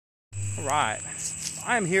Alright,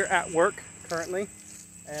 I am here at work currently,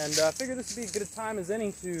 and I figured this would be as good a time as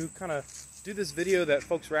any to kind of do this video that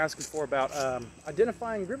folks were asking for about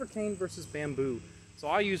identifying rivercane versus bamboo. So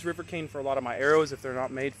I use rivercane for a lot of my arrows if they're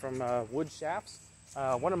not made from wood shafts.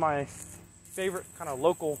 One of my favorite kind of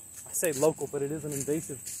local, I say local, but it is an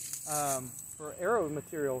invasive, for arrow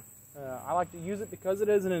material. I like to use it because it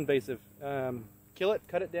is an invasive. Kill it,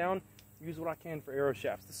 cut it down, use what I can for arrow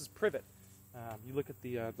shafts. This is privet. You look at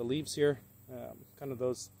the leaves here, kind of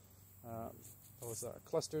those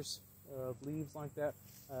clusters of leaves like that.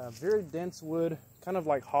 Very dense wood, kind of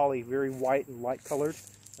like holly, very white and light colored,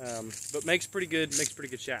 but makes pretty good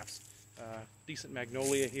shafts. Decent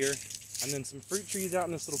magnolia here, and then some fruit trees out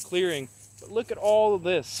in this little clearing. But look at all of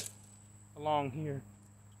this along here.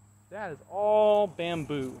 That is all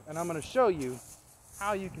bamboo, and I'm going to show you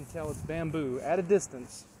how you can tell it's bamboo at a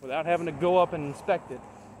distance without having to go up and inspect it.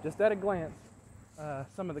 Just at a glance,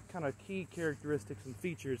 some of the kind of key characteristics and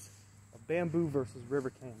features of bamboo versus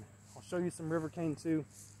rivercane. I'll show you some rivercane too,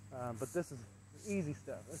 but this is the easy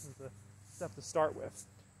stuff. This is the stuff to start with.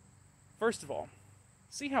 First of all,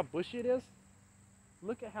 see how bushy it is?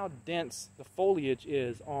 Look at how dense the foliage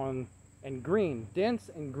is and green, dense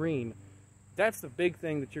and green. That's the big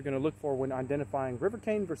thing that you're going to look for when identifying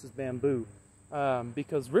rivercane versus bamboo,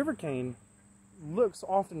 because rivercane looks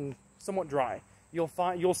often somewhat dry.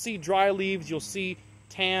 You'll see dry leaves, you'll see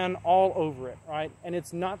tan all over it, right? And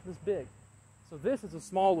it's not this big. So this is a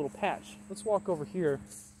small little patch. Let's walk over here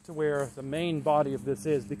to where the main body of this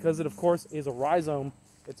is, because it of course is a rhizome.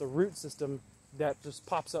 It's a root system that just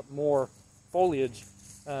pops up more foliage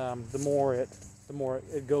the more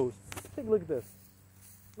it goes. Take a look at this.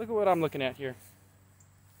 Look at what I'm looking at here.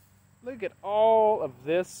 Look at all of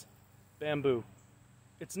this bamboo.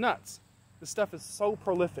 It's nuts. This stuff is so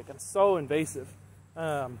prolific and so invasive.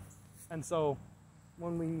 And so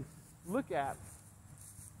when we look at,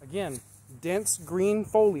 again, dense green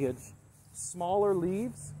foliage, smaller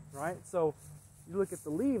leaves, right? So you look at the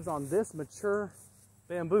leaves on this mature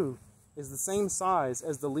bamboo is the same size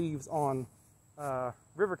as the leaves on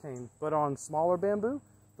rivercane, but on smaller bamboo,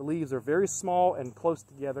 the leaves are very small and close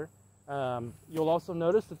together. You'll also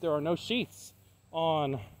notice that there are no sheaths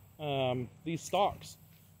on these stalks.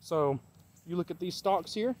 So you look at these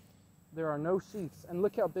stalks here, there are no sheaths, and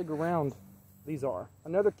look how big around these are.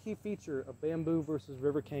 Another key feature of bamboo versus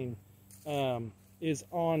rivercane is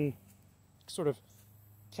on sort of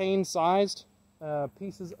cane-sized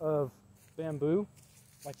pieces of bamboo,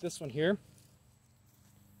 like this one here.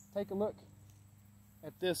 Take a look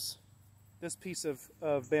at this piece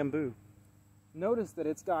of bamboo. Notice that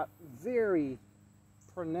it's got very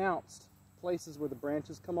pronounced places where the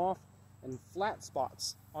branches come off and flat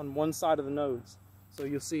spots on one side of the nodes. So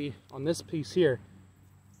you'll see on this piece here,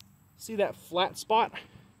 see that flat spot?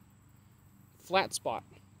 Flat spot.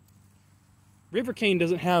 Rivercane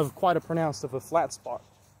doesn't have quite a pronounced of a flat spot,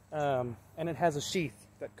 and it has a sheath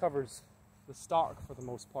that covers the stalk for the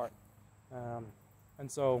most part. And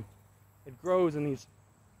so it grows in these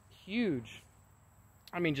huge,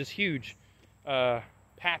 I mean just huge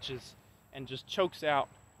patches, and just chokes out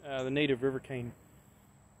the native rivercane.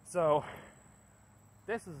 So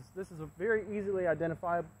this is a very easily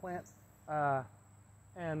identifiable plant,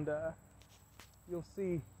 and you'll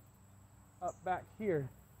see up back here,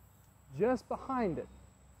 just behind it,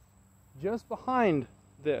 just behind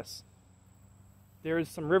this, there is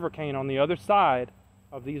some rivercane on the other side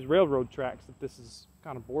of these railroad tracks that this is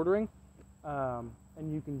kind of bordering,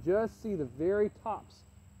 and you can just see the very tops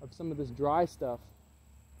of some of this dry stuff.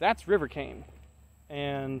 That's rivercane,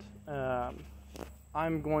 and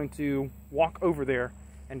I'm going to walk over there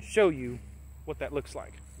and show you what that looks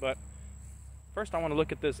like. But first I want to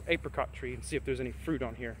look at this apricot tree and see if there's any fruit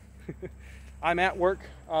on here. I'm at work,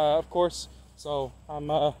 of course, so I'm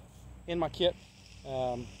in my kit.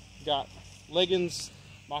 Got leggings,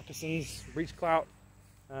 moccasins, breech clout.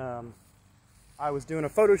 I was doing a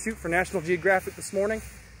photo shoot for National Geographic this morning,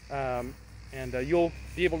 and you'll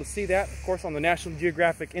be able to see that, of course, on the National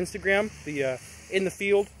Geographic Instagram, the In the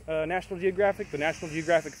Field National Geographic, the National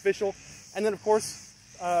Geographic Official, and then, of course,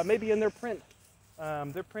 maybe in their print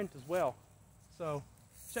as well. So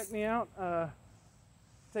check me out.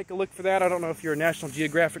 Take a look for that. I don't know if you're a National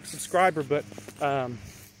Geographic subscriber, but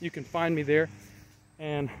you can find me there.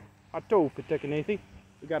 And Hato Patakanathy,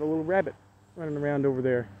 we got a little rabbit running around over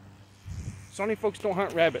there. Shawnee folks don't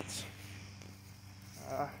hunt rabbits.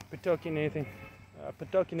 Patakanathy,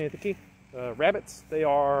 rabbits, they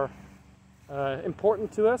are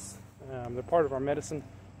important to us. They're part of our medicine,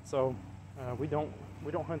 so we don't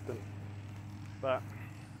hunt them. But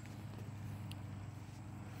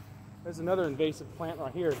there's another invasive plant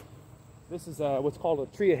right here. This is what's called a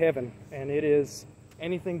tree of heaven, and it is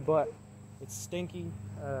anything but. It's stinky,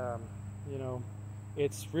 you know,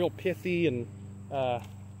 it's real pithy, and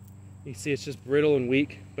you see it's just brittle and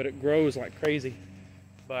weak, but it grows like crazy.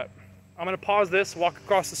 But I'm gonna pause this, walk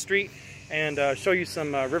across the street, and show you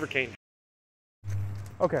some Rivercane.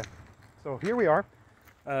 Okay, so here we are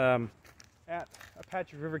at a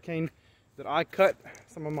patch of Rivercane that I cut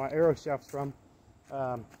some of my arrow shafts from.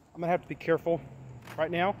 I'm gonna have to be careful right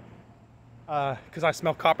now because I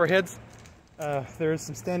smell copperheads. There's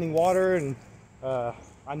some standing water, and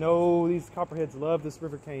I know these copperheads love this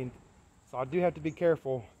Rivercane, so I do have to be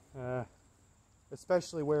careful,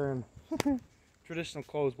 especially wearing traditional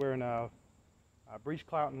clothes, wearing breech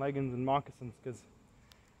clout and leggings and moccasins, because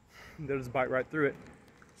they'll just bite right through it.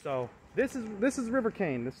 So this is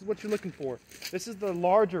Rivercane. This is what you're looking for. This is the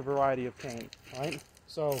larger variety of cane, right?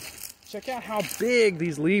 So check out how big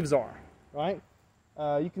these leaves are, right?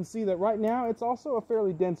 You can see that right now it's also a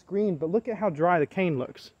fairly dense green, but look at how dry the cane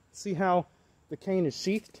looks. See how the cane is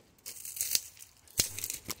sheathed?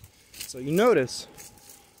 So you notice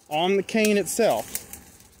on the cane itself,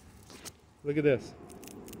 look at this.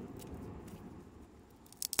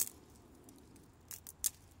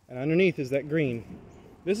 And underneath is that green.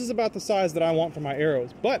 This is about the size that I want for my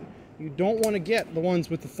arrows, but you don't want to get the ones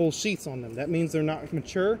with the full sheaths on them. That means they're not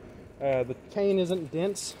mature. The cane isn't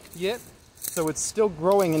dense yet, so it's still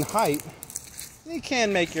growing in height. You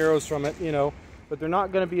can make arrows from it, you know, but they're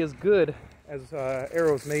not going to be as good as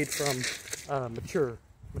arrows made from mature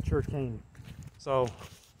cane. So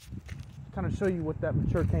kind of show you what that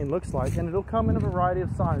mature cane looks like, and it'll come in a variety of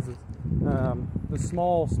sizes. The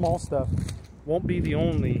small stuff won't be the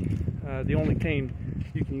only cane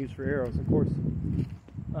you can use for arrows. Of course,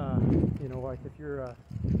 you know, like if you're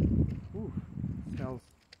ooh, smells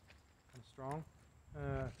kind of strong.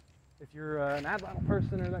 If you're an adlatal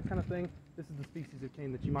person or that kind of thing, this is the species of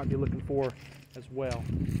cane that you might be looking for as well.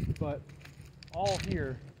 But all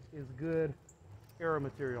here is good arrow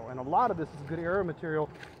material, and a lot of this is good arrow material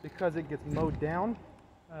because it gets mowed down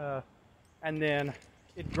and then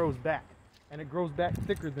it grows back, and it grows back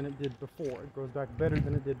thicker than it did before. It grows back better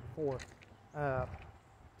than it did before.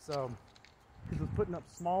 So because it's putting up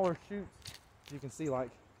smaller shoots, you can see, like,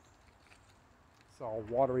 it's all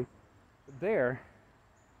watery. But there,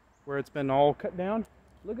 where it's been all cut down,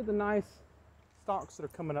 look at the nice stalks that are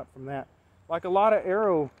coming up from that. Like a lot of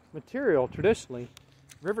arrow material traditionally,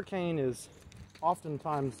 Rivercane is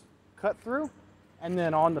oftentimes cut through, and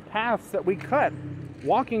then on the paths that we cut,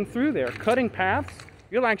 walking through there, cutting paths,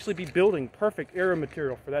 you'll actually be building perfect arrow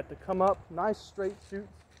material for that to come up, nice straight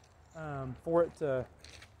shoots, for it to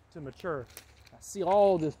mature. I see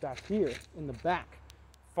all this back here in the back,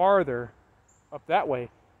 farther up that way,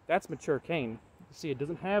 that's mature cane. You see it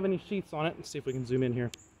doesn't have any sheaths on it. Let's see if we can zoom in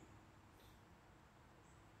here.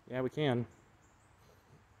 Yeah, we can.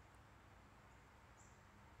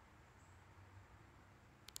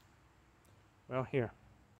 Well, here.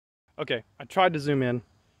 Okay, I tried to zoom in.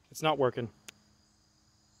 It's not working.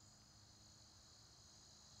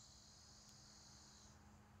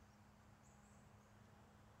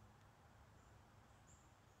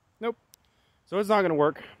 Nope. So it's not going to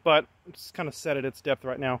work, but it's kind of set at its depth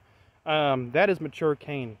right now. That is mature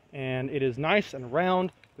cane, and it is nice and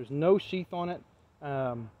round. There's no sheath on it,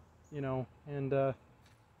 you know, and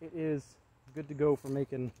it is good to go for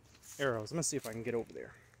making arrows. I'm going to see if I can get over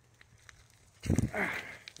there.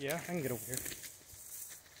 Yeah, I can get over here.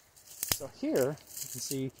 So here, you can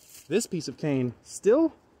see this piece of cane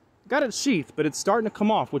still got its sheath, but it's starting to come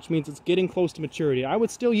off, which means it's getting close to maturity. I would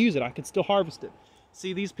still use it. I could still harvest it.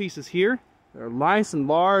 See these pieces here? They're nice and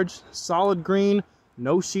large, solid green,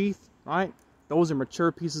 no sheath, right? Those are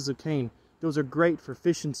mature pieces of cane. Those are great for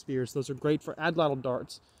fishing spears. Those are great for adlatal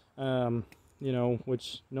darts, you know,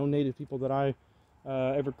 which no native people that I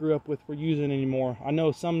ever grew up with were using anymore. I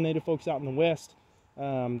know some native folks out in the West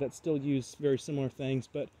that still use very similar things,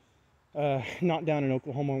 but not down in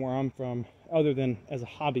Oklahoma where I'm from, other than as a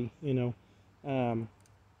hobby, you know.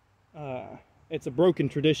 It's a broken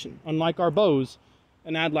tradition. Unlike our bows,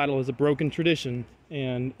 an adlatal is a broken tradition,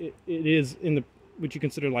 and it is in the what you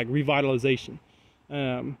consider like revitalization,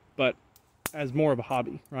 but as more of a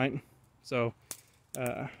hobby, right? So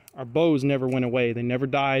our bows never went away. They never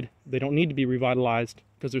died. They don't need to be revitalized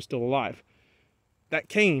because they're still alive. That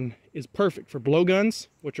cane is perfect for blowguns,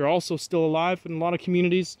 which are also still alive in a lot of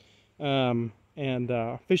communities, and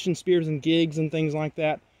fishing spears and gigs and things like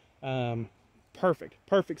that.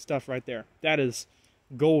 Perfect stuff right there. That is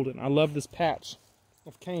golden. I love this patch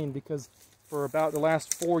of cane because for about the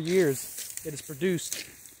last 4 years, it has produced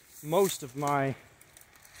most of my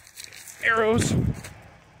arrows.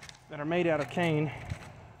 that are made out of cane.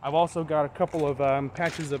 I've also got a couple of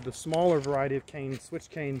patches of the smaller variety of cane, switch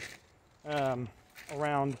cane,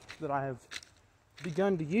 around that I have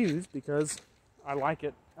begun to use because I like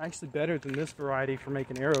it actually better than this variety for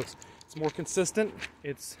making arrows. It's more consistent,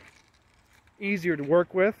 it's easier to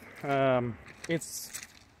work with, it's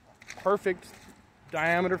perfect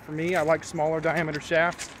diameter for me. I like smaller diameter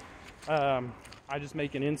shafts. I just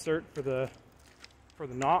make an insert for the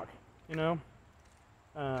knock, you know.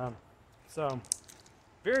 So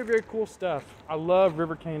very, very cool stuff. I love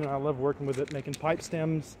Rivercane and I love working with it, making pipe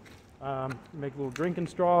stems, make little drinking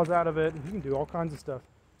straws out of it. You can do all kinds of stuff,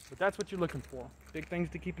 but that's what you're looking for. Big things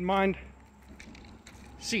to keep in mind: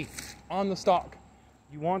 sheath on the stalk.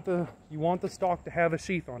 You want the stalk to have a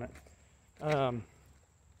sheath on it.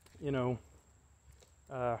 You know,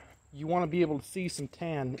 you want to be able to see some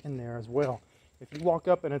tan in there as well. If you walk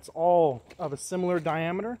up and it's all of a similar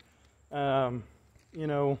diameter, you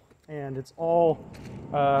know, and it's all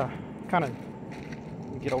kind of,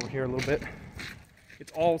 let me get over here a little bit.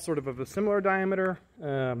 It's all sort of a similar diameter.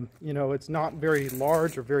 You know, it's not very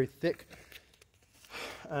large or very thick.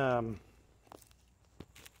 There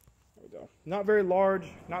we go. Not very large,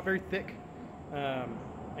 not very thick,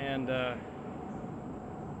 and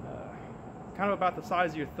kind of about the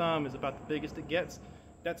size of your thumb is about the biggest it gets.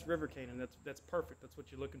 That's Rivercane, and that's perfect. That's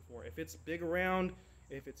what you're looking for. If it's big around,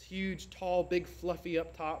 if it's huge, tall, big, fluffy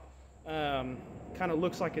up top, kind of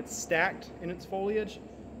looks like it's stacked in its foliage,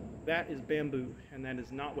 that is bamboo, and that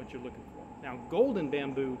is not what you're looking for. Now, golden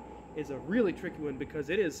bamboo is a really tricky one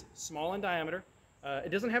because it is small in diameter.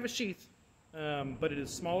 It doesn't have a sheath, but it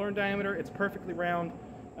is smaller in diameter. It's perfectly round,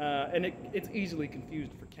 and it's easily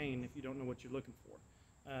confused for cane if you don't know what you're looking for.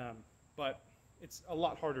 But it's a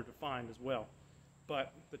lot harder to find as well.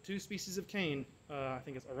 But the two species of cane, I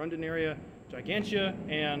think it's Arundinaria gigantea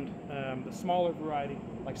and the smaller variety,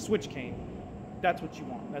 like switch cane. That's what you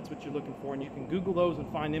want. That's what you're looking for. And you can Google those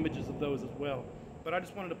and find images of those as well. But I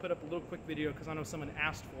just wanted to put up a little quick video because I know someone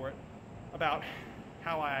asked for it about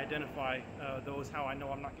how I identify those, how I know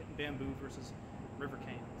I'm not getting bamboo versus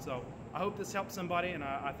Rivercane. So I hope this helps somebody, and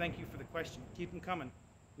I thank you for the question. Keep them coming.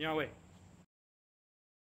 Yahweh.